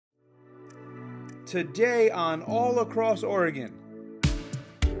Today on All Across Oregon,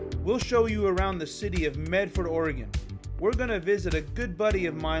 we'll show you around the city of Medford, Oregon. We're going to visit a good buddy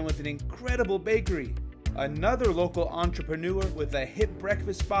of mine with an incredible bakery, another local entrepreneur with a hip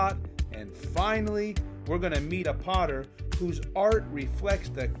breakfast spot, and finally, we're going to meet a potter whose art reflects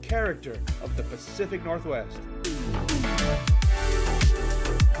the character of the Pacific Northwest.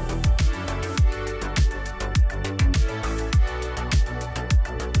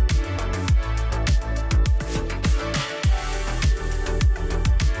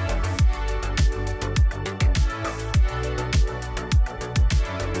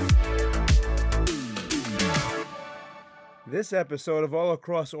 This episode of All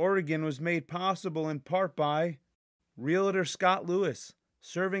Across Oregon was made possible in part by Realtor Scott Lewis,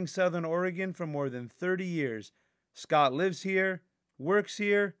 serving Southern Oregon for more than 30 years. Scott lives here, works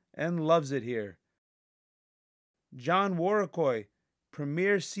here, and loves it here. John Warricoy,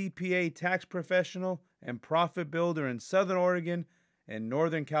 premier CPA tax professional and profit builder in Southern Oregon and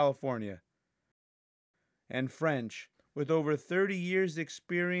Northern California. And French, with over 30 years'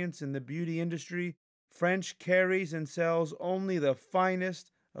 experience in the beauty industry, French carries and sells only the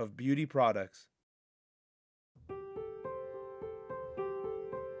finest of beauty products.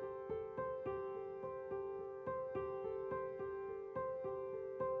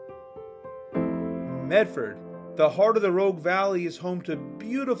 Medford, the heart of the Rogue Valley, is home to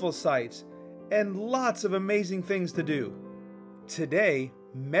beautiful sights and lots of amazing things to do. Today,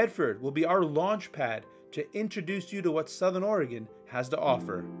 Medford will be our launch pad to introduce you to what Southern Oregon has to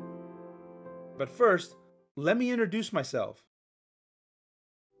offer. But first, let me introduce myself.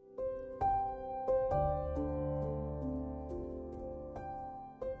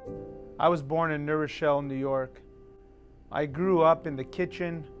 I was born in New Rochelle, New York. I grew up in the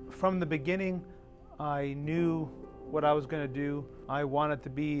kitchen. From the beginning, I knew what I was going to do. I wanted to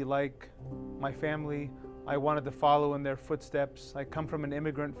be like my family. I wanted to follow in their footsteps. I come from an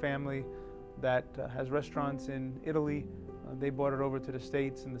immigrant family that has restaurants in Italy. They brought it over to the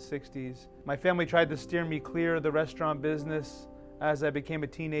States in the 60s. My family tried to steer me clear of the restaurant business as I became a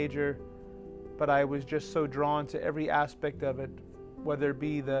teenager, but I was just so drawn to every aspect of it, whether it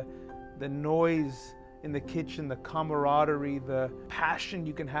be the noise in the kitchen, the camaraderie, the passion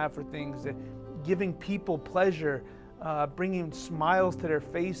you can have for things, giving people pleasure, bringing smiles to their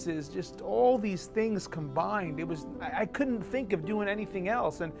faces, just all these things combined. I couldn't think of doing anything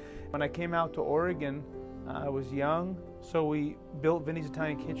else. And when I came out to Oregon, I was young. So we built Vinny's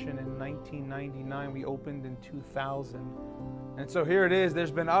Italian Kitchen in 1999. We opened in 2000. And so here it is. There's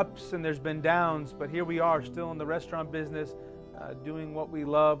been ups and there's been downs, but here we are still in the restaurant business, doing what we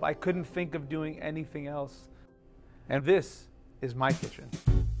love. I couldn't think of doing anything else. And this is my kitchen.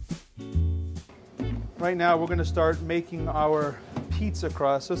 Right now we're going to start making our pizza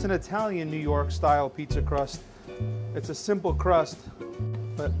crust. So it's an Italian New York style pizza crust. It's a simple crust,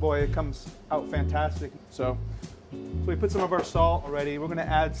 but boy, it comes out fantastic. So we put some of our salt already. We're going to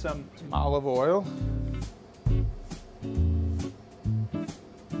add some olive oil.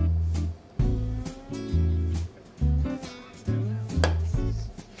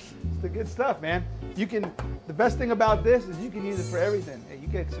 It's the good stuff, man. The best thing about this is you can use it for everything. You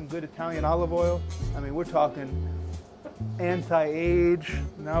get some good Italian olive oil. I mean, we're talking anti-age.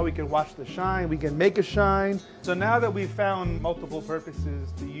 Now we can watch the shine. We can make a shine. So now that we've found multiple purposes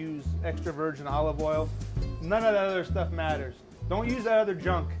to use extra virgin olive oil, none of that other stuff matters. Don't use that other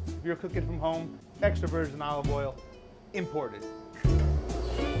junk if you're cooking from home. Extra virgin olive oil, imported.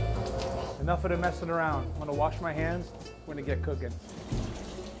 Enough of the messing around. I'm gonna wash my hands. We're gonna get cooking.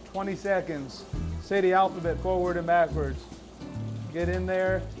 20 seconds. Say the alphabet forward and backwards. Get in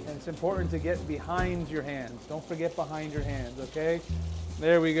there, and it's important to get behind your hands. Don't forget behind your hands, okay?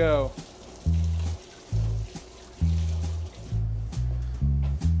 There we go.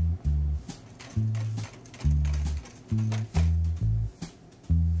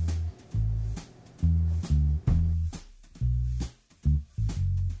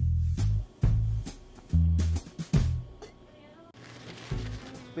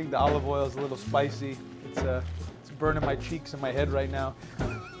 I think the olive oil is a little spicy. It's burning my cheeks and my head right now.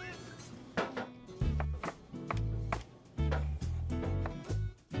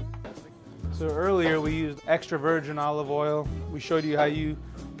 So earlier we used extra virgin olive oil. We showed you how you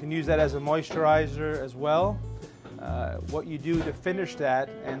can use that as a moisturizer as well. What you do to finish that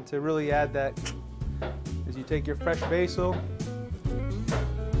and to really add that is you take your fresh basil,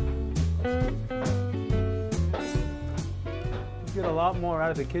 get a lot more out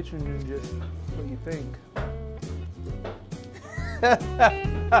of the kitchen than just what you think.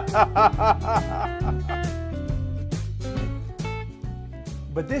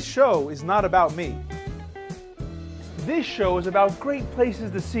 But this show is not about me. This show is about great places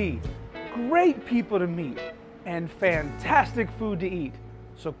to see, great people to meet, and fantastic food to eat.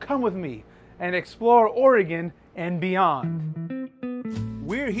 So come with me and explore Oregon and beyond.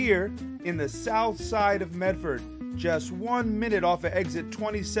 We're here in the south side of Medford, just 1 minute off of exit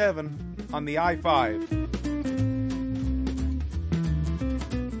 27 on the I-5.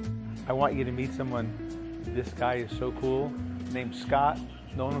 I want you to meet someone. This guy is so cool, named Scott,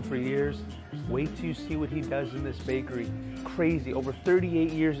 known him for years. Wait till you see what he does in this bakery. Crazy, over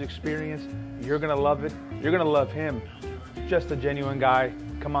 38 years experience. You're gonna love it. You're gonna love him. Just a genuine guy.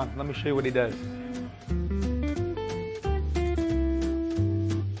 Come on, let me show you what he does.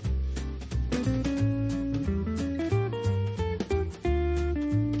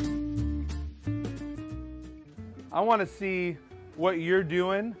 I want to see what you're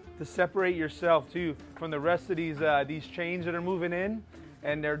doing to separate yourself too from the rest of these chains that are moving in,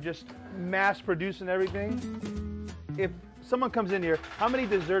 and they're just mass producing everything. If someone comes in here, how many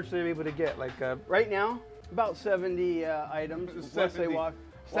desserts are they able to get? Like right now, about 70 items. 70. Once they walk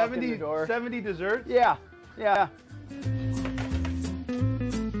in the door. 70 desserts? Yeah, yeah.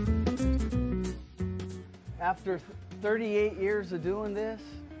 After 38 years of doing this,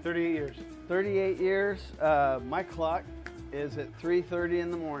 38 years. 38 years, my clock is at 3:30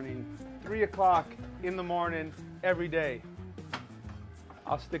 in the morning. 3 o'clock in the morning every day.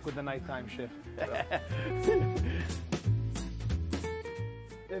 I'll stick with the nighttime shift. So.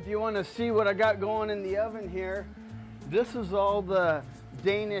 If you want to see what I got going in the oven here, this is all the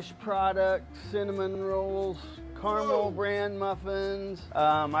Danish product, cinnamon rolls, caramel brand muffins.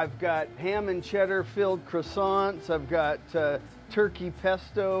 I've got ham and cheddar filled croissants. I've got turkey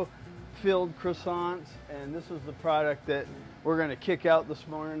pesto filled croissants, and this is the product that we're going to kick out this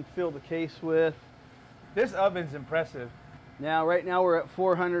morning, fill the case with. This oven's impressive. Now, right now we're at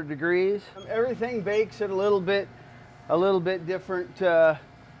 400 degrees. Everything bakes at a little bit different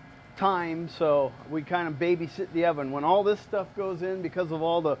time, so we kind of babysit the oven. When all this stuff goes in, because of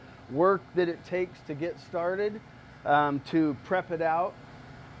all the work that it takes to get started, to prep it out,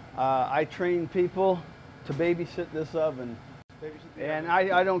 I train people to babysit this oven. And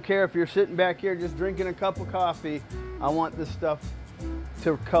I don't care if you're sitting back here just drinking a cup of coffee. I want this stuff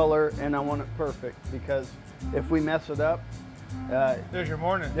to color, and I want it perfect, because if we mess it up, there's your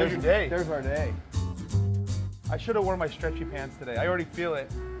morning. There's your day. There's our day. I should have worn my stretchy pants today. I already feel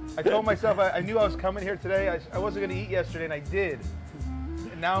it. I told myself I knew I was coming here today. I wasn't going to eat yesterday, and I did.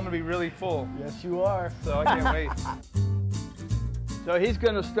 And now I'm going to be really full. Yes, you are. So I can't wait. So he's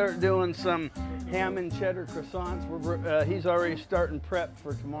going to start doing some ham and cheddar croissants. He's already starting prep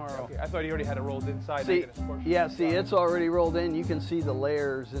for tomorrow. Okay, I thought he already had it rolled inside. See, yeah, see, it's already rolled in. You can see the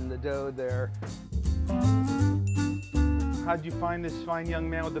layers in the dough there. How'd you find this fine young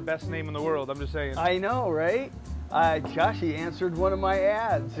man with the best name in the world? I'm just saying. I know, right? Gosh, he answered one of my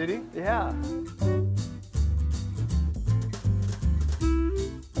ads. Did he? Yeah.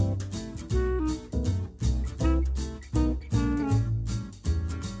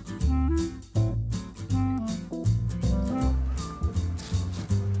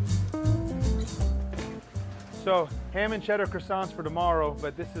 So ham and cheddar croissants for tomorrow,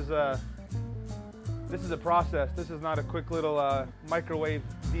 but this is a process. This is not a quick little microwave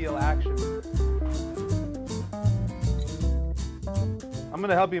veal action. I'm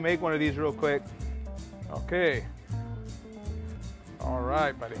gonna help you make one of these real quick. Okay. All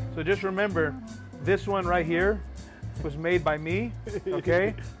right, buddy. So just remember, this one right here was made by me,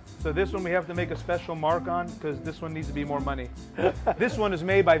 okay? So this one we have to make a special mark on, because this one needs to be more money. This one is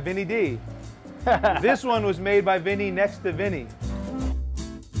made by Vinny D. This one was made by Vinny next to Vinny.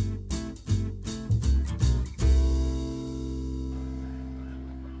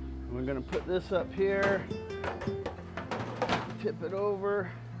 We're gonna put this up here, tip it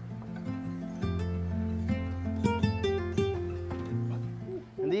over.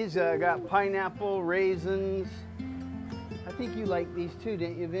 And these got pineapple, raisins. I think you like these too,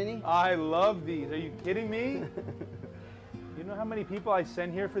 didn't you, Vinny? I love these. Are you kidding me? You know how many people I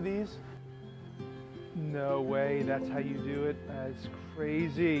send here for these? No way, that's how you do it? That's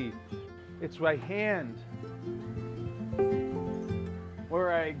crazy. It's by hand.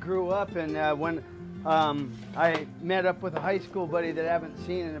 Where I grew up, and when I met up with a high school buddy that I haven't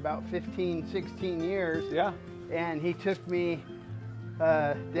seen in about 15, 16 years. Yeah. And he took me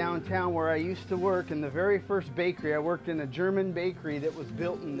downtown where I used to work in the very first bakery. I worked in a German bakery that was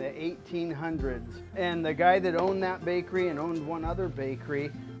built in the 1800s. And the guy that owned that bakery and owned one other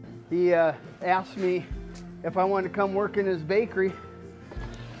bakery, he asked me if I wanted to come work in his bakery.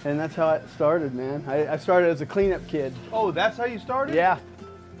 And that's how it started, man. I started as a cleanup kid. Oh, that's how you started? Yeah.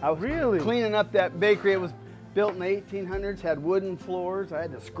 I was Really? cleaning up that bakery. It was built in the 1800s, had wooden floors. I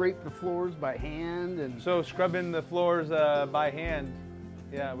had to scrape the floors by hand. And So scrubbing the floors by hand.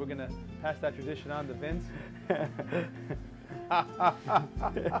 Yeah, we're gonna pass that tradition on to Vince.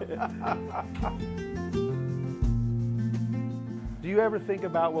 Do you ever think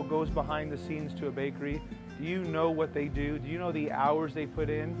about what goes behind the scenes to a bakery? Do you know what they do? Do you know the hours they put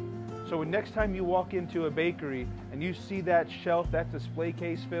in? So next time you walk into a bakery and you see that shelf, that display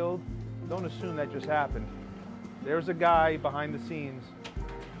case filled, don't assume that just happened. There's a guy behind the scenes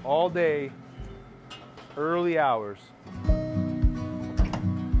all day, early hours.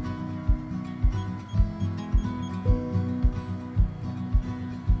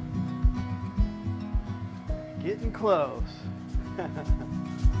 getting close.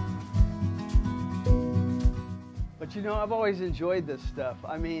 But you know, I've always enjoyed this stuff.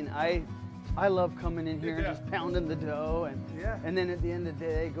 I mean, I love coming in here and just pounding the dough, and then at the end of the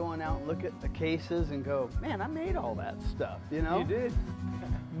day, going out and look at the cases and go, man, I made all that stuff, you know? You did.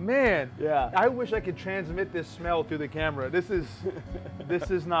 Man, yeah. I wish I could transmit this smell through the camera. This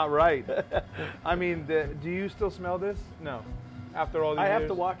is not right. I mean, do you still smell this? No. After all these years? I have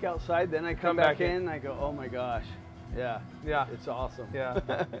to walk outside, then I come back in and I go, oh my gosh. Yeah. Yeah. It's awesome. Yeah.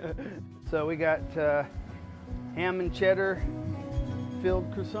 So we got ham and cheddar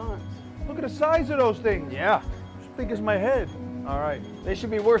filled croissants. Look at the size of those things. Yeah. As big as my head. All right. They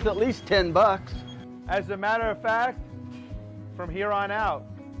should be worth at least 10 bucks. As a matter of fact, from here on out,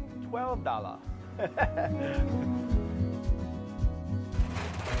 $12.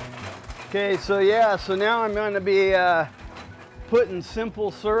 Okay, so now I'm going to be putting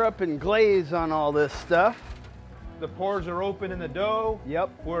simple syrup and glaze on all this stuff. The pores are open in the dough.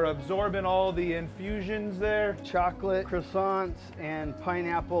 Yep. We're absorbing all the infusions there. Chocolate croissants and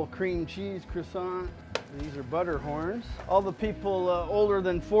pineapple cream cheese croissant. These are butterhorns. All the people older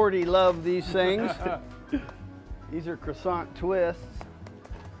than 40 love these things. These are croissant twists.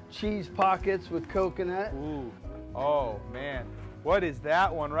 Cheese pockets with coconut. Ooh. Oh man, what is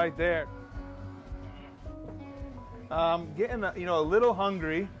that one right there? Getting a little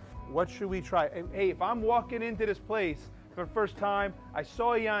hungry. What should we try? Hey, if I'm walking into this place for the first time, I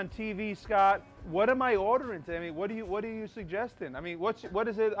saw you on TV, Scott. What am I ordering today? I mean, what are you suggesting? I mean, what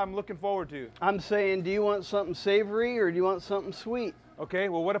is it I'm looking forward to? I'm saying, do you want something savory or do you want something sweet? Okay,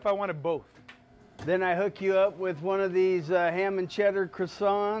 well, what if I wanted both? Then I hook you up with one of these ham and cheddar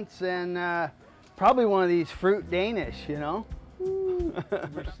croissants and probably one of these fruit Danish, you know?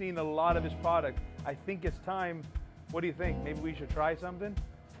 We're seeing a lot of this product. I think it's time. What do you think? Maybe we should try something?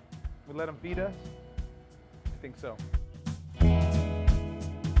 We let them feed us? I think so.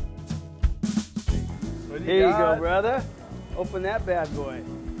 Here you go, brother. Open that bad boy.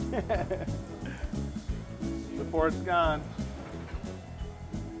 Before it's gone.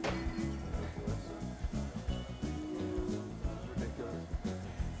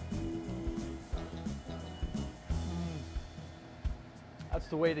 That's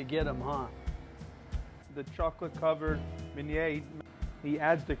the way to get them, huh? The chocolate covered beignet, he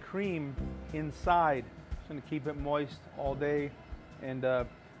adds the cream inside. It's going to keep it moist all day. And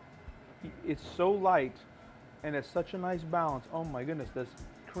it's so light and it's such a nice balance. Oh my goodness, this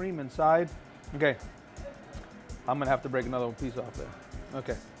cream inside. Okay, I'm going to have to break another piece off there.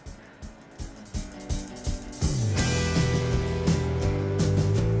 Okay.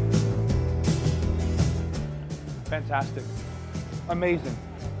 Fantastic. Amazing.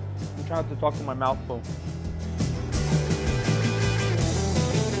 I'm trying not to talk to my mouth full.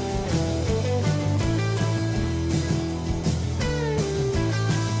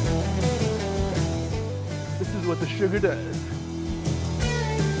 This is what the sugar does.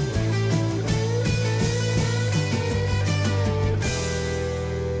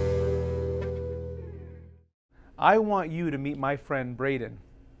 I want you to meet my friend Braden,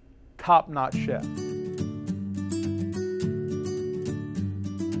 top-notch chef.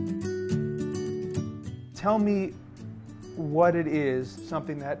 Tell me what it is,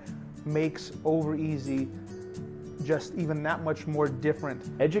 something that makes Over Easy just even that much more different.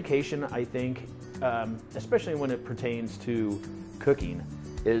 Education, I think, especially when it pertains to cooking,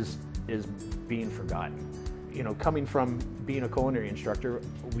 is being forgotten. You know, coming from being a culinary instructor,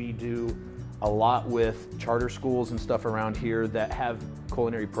 we do a lot with charter schools and stuff around here that have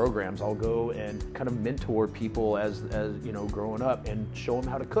culinary programs. I'll go and kind of mentor people as you know, growing up and show them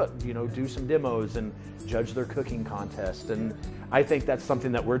how to cook, you know, do some demos and judge their cooking contest. And I think that's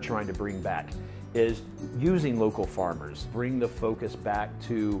something that we're trying to bring back, is using local farmers, bring the focus back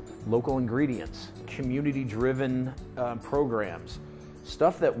to local ingredients,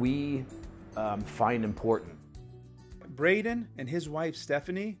 Braden and his wife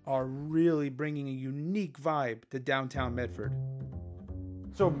Stephanie are really bringing a unique vibe to downtown Medford.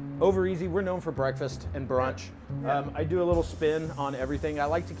 So over easy, we're known for breakfast and brunch. I do a little spin on everything. I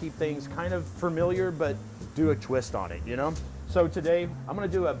like to keep things kind of familiar, but do a twist on it, you know? So today, I'm gonna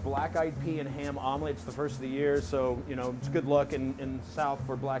do a black-eyed pea and ham omelet. It's the first of the year, so you know, it's good luck in the South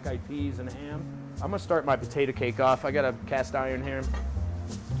for black-eyed peas and ham. I'm gonna start my potato cake off. I got a cast iron here.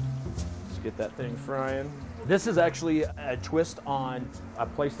 Let's get that thing frying. This is actually a twist on a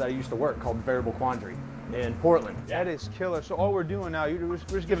place that I used to work called Variable Quandary in Portland. That is killer. So all we're doing now, we're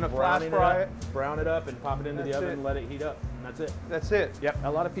just giving a flash fry it. Brown it up and pop it into the oven and let it heat up. And that's it. That's it. Yep.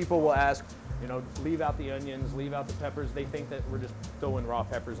 A lot of people will ask, you know, leave out the onions, leave out the peppers. They think that we're just throwing raw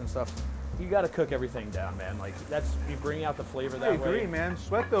peppers and stuff. You got to cook everything down, man. Like you bring out the flavor that way. I agree, man.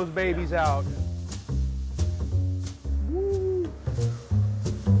 Sweat those babies out. Woo.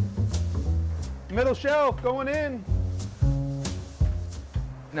 Middle shelf going in.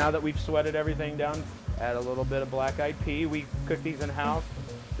 Now that we've sweated everything down, add a little bit of black-eyed pea. We cook these in-house.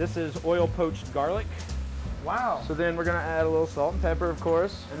 This is oil poached garlic. Wow. So then we're gonna add a little salt and pepper, of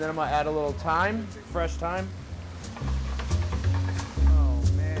course, and then I'm gonna add a little thyme, fresh thyme. Oh,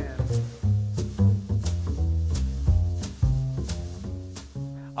 man.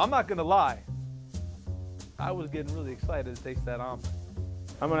 I'm not gonna lie. I was getting really excited to taste that omelet.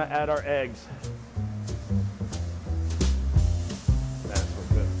 I'm gonna add our eggs.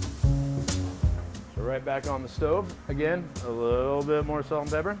 Right back on the stove. Again, a little bit more salt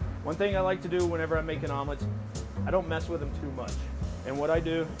and pepper. One thing I like to do whenever I'm making omelets, I don't mess with them too much. And what I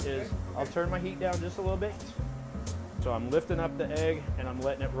do is I'll turn my heat down just a little bit. So I'm lifting up the egg and I'm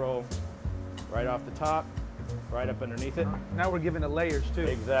letting it roll right off the top, right up underneath it. Now we're giving it layers too.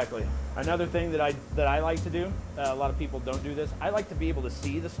 Exactly. Another thing that I like to do, a lot of people don't do this, I like to be able to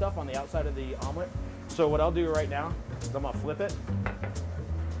see the stuff on the outside of the omelet. So what I'll do right now is I'm gonna flip it,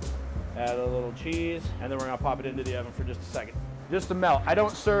 add a little cheese, and then we're gonna pop it into the oven for just a second. Just to melt. I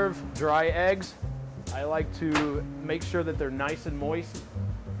don't serve dry eggs. I like to make sure that they're nice and moist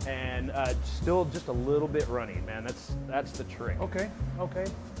and still just a little bit runny, man. That's the trick. Okay, okay.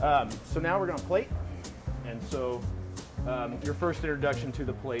 So now we're gonna plate. And so your first introduction to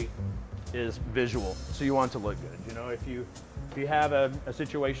the plate is visual. So you want it to look good. You know, if you have a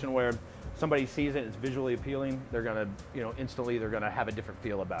situation where somebody sees it, it's visually appealing, they're gonna, you know, instantly they're gonna have a different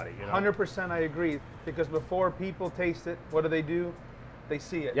feel about it, you know? 100% I agree, because before people taste it, what do? They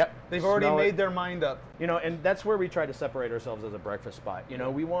see it. Yep. They've already made their mind up. You know, and that's where we try to separate ourselves as a breakfast spot. You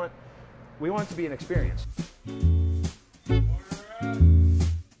know, we want it to be an experience.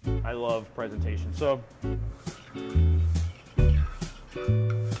 I love presentation. So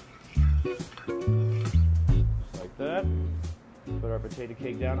like that. Put our potato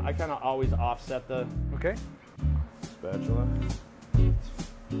cake down. I kind of always offset the spatula. And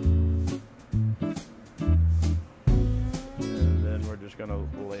then we're just gonna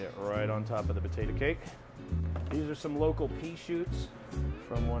lay it right on top of the potato cake. These are some local pea shoots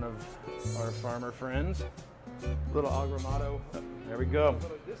from one of our farmer friends. Little agramado. There we go.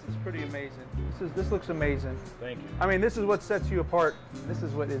 This is pretty amazing. This looks amazing. Thank you. I mean, this is what sets you apart. This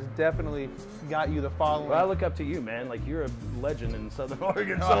is what has definitely got you the following. Well, I look up to you, man. Like, you're a legend in Southern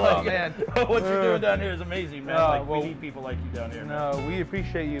Oregon. So, oh, like, man. what you're doing down here is amazing, man. Like, we need people like you down here. No, man. we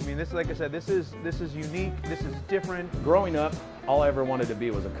appreciate you. I mean, this is, like I said, this is unique. This is different. Growing up, all I ever wanted to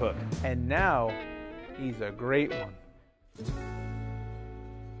be was a cook. And now, he's a great one.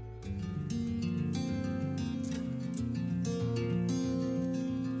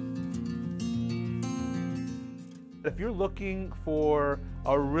 If you're looking for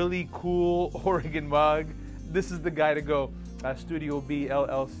a really cool Oregon mug, this is the guy to go. Studio B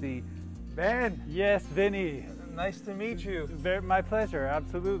LLC. Ben. Yes, Vinny. Nice to meet you. My pleasure,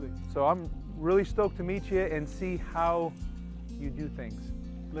 absolutely. So I'm really stoked to meet you and see how you do things.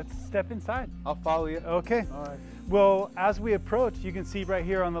 Let's step inside. I'll follow you. Okay. All right. Well, as we approach, you can see right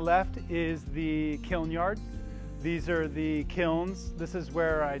here on the left is the kiln yard. These are the kilns. This is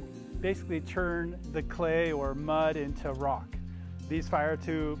where I basically turn the clay or mud into rock. These fire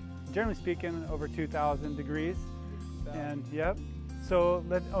to, generally speaking, over 2,000 degrees. And yep. So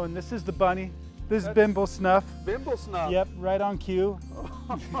and this is the bunny. This is Bimble Snuff. Bimble Snuff. Yep, right on cue.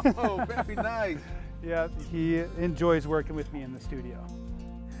 Oh, very nice. Yeah, he enjoys working with me in the studio.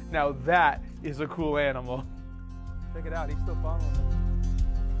 Now that is a cool animal. Check it out, he's still following us.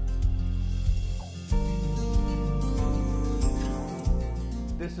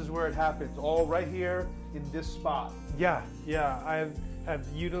 This is where it happens, all right here in this spot. Yeah, I have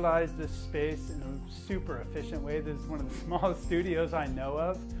utilized this space in a super efficient way. This is one of the smallest studios I know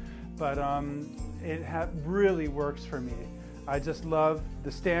of, but it really works for me. I just love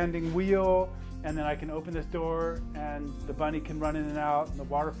the standing wheel, and then I can open this door and the bunny can run in and out, and the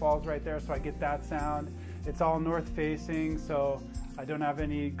waterfall's right there, so I get that sound. It's all north facing, so I don't have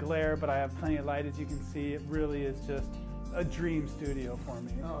any glare, but I have plenty of light, as you can see. It really is just a dream studio for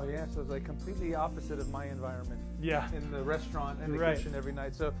me. Oh yeah, so it's like completely opposite of my environment. Yeah. In the restaurant and the Right. kitchen every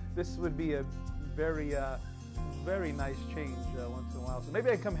night. So this would be a very, very nice change once in a while. So maybe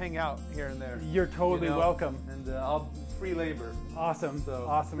I can come hang out here and there. You're totally welcome. And I'll free labor. Awesome. So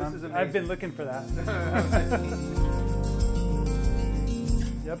awesome. this is I've been amazing. looking for that.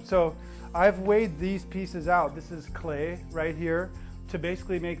 Yep. So I've weighed these pieces out. This is clay right here to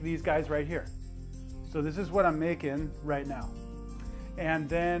basically make these guys right here. So this is what I'm making right now. And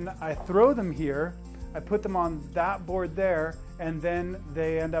then I throw them here, I put them on that board there, and then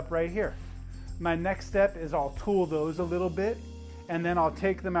they end up right here. My next step is I'll tool those a little bit, and then I'll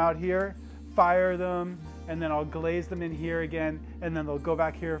take them out here, fire them, and then I'll glaze them in here again, and then they'll go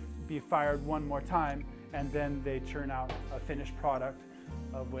back here, be fired one more time, and then they churn out a finished product,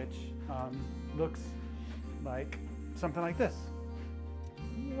 of which looks like something like this.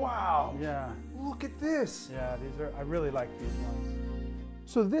 Wow. Yeah. Look at this. Yeah, I really like these ones.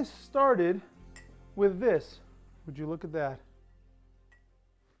 So this started with this. Would you look at that?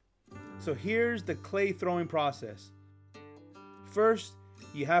 So here's the clay throwing process. First,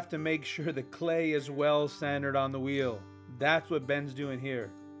 you have to make sure the clay is well centered on the wheel. That's what Ben's doing here.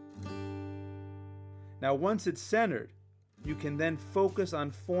 Now once it's centered, you can then focus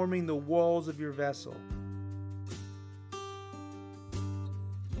on forming the walls of your vessel.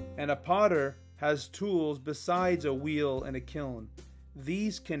 And a potter has tools besides a wheel and a kiln.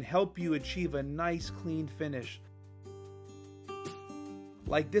 These can help you achieve a nice clean finish.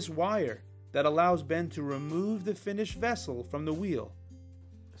 Like this wire that allows Ben to remove the finished vessel from the wheel.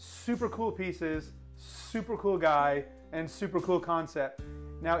 Super cool pieces, super cool guy, and super cool concept.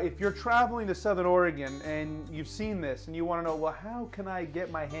 Now if you're traveling to Southern Oregon and you've seen this and you want to know, well, how can I get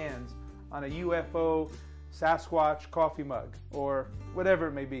my hands on a UFO Sasquatch coffee mug or whatever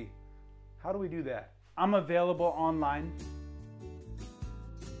it may be? How do we do that? I'm available online.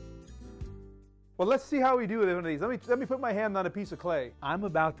 Well, let's see how we do with one of these. Let me put my hand on a piece of clay. I'm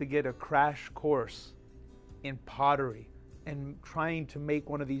about to get a crash course in pottery and trying to make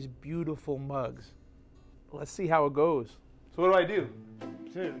one of these beautiful mugs. Let's see how it goes. So what do?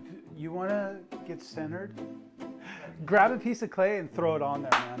 Dude, you want to get centered? Grab a piece of clay and throw it on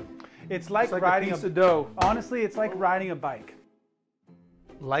there, man. It's like riding a piece of dough. Honestly, it's like riding a bike.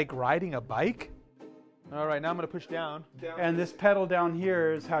 Like riding a bike? All right, now I'm going to push down. And this pedal down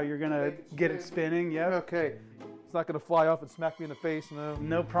here is how you're going to get it spinning. Yep. Okay. It's not going to fly off and smack me in the face. No.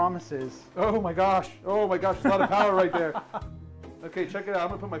 No promises. Oh my gosh. Oh my gosh. There's a lot of power right there. Okay, check it out. I'm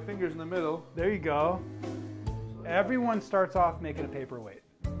going to put my fingers in the middle. There you go. Everyone starts off making a paperweight.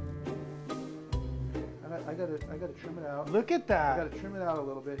 I gotta trim it out. Look at that. I gotta trim it out a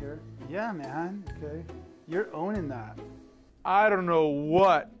little bit here. Yeah, man. Okay. You're owning that. I don't know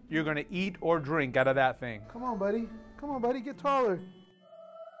what you're gonna eat or drink out of that thing. Come on, buddy. Come on, buddy. Get taller.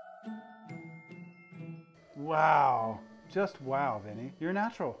 Wow. Just wow, Vinny. You're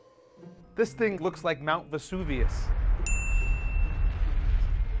natural. This thing looks like Mount Vesuvius.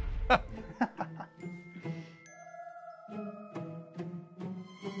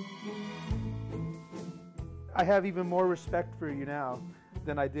 I have even more respect for you now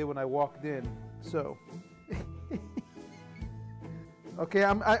than I did when I walked in. So, okay,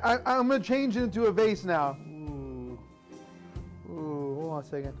 I'm gonna change it into a vase now. Ooh, hold on a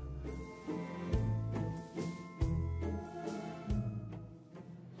second.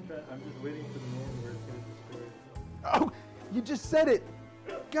 I'm just waiting for the moment where it's going to destroy itself. Oh, you just said it.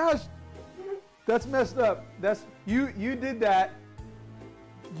 Gosh, that's messed up. That's you did that.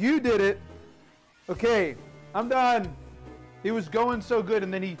 You did it. Okay, I'm done. He was going so good,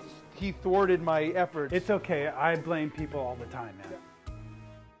 and then he thwarted my efforts. It's okay. I blame people all the time,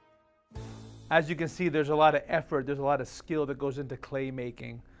 man. As you can see, there's a lot of effort, there's a lot of skill that goes into clay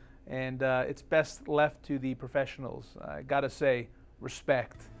making, and it's best left to the professionals. I gotta say,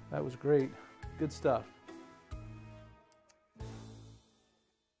 respect. That was great. Good stuff.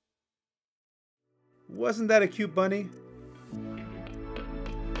 Wasn't that a cute bunny?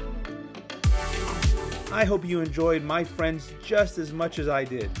 I hope you enjoyed my friends just as much as I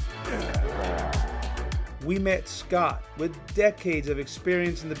did. We met Scott with decades of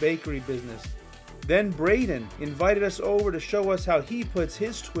experience in the bakery business. Then Braden invited us over to show us how he puts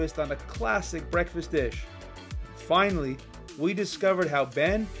his twist on a classic breakfast dish. Finally, we discovered how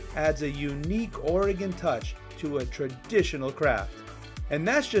Ben adds a unique Oregon touch to a traditional craft. And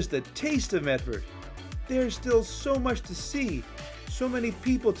that's just a taste of Medford. There's still so much to see, so many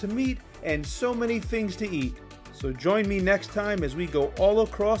people to meet, and so many things to eat. So join me next time as we go all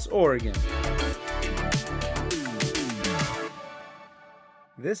across Oregon.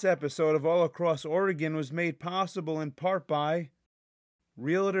 This episode of All Across Oregon was made possible in part by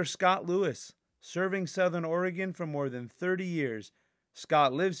Realtor Scott Lewis, serving Southern Oregon for more than 30 years.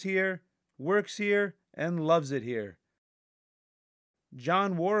 Scott lives here, works here, and loves it here.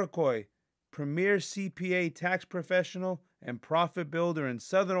 John Warricoy, premier CPA tax professional and profit builder in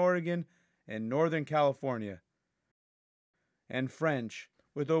Southern Oregon and Northern California. And French,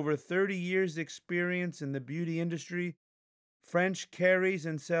 with over 30 years' experience in the beauty industry, French carries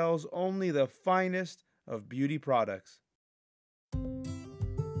and sells only the finest of beauty products.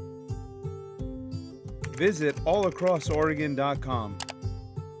 Visit allacrossoregon.com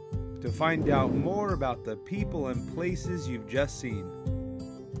to find out more about the people and places you've just seen.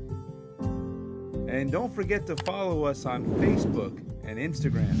 And don't forget to follow us on Facebook and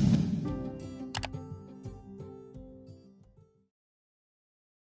Instagram.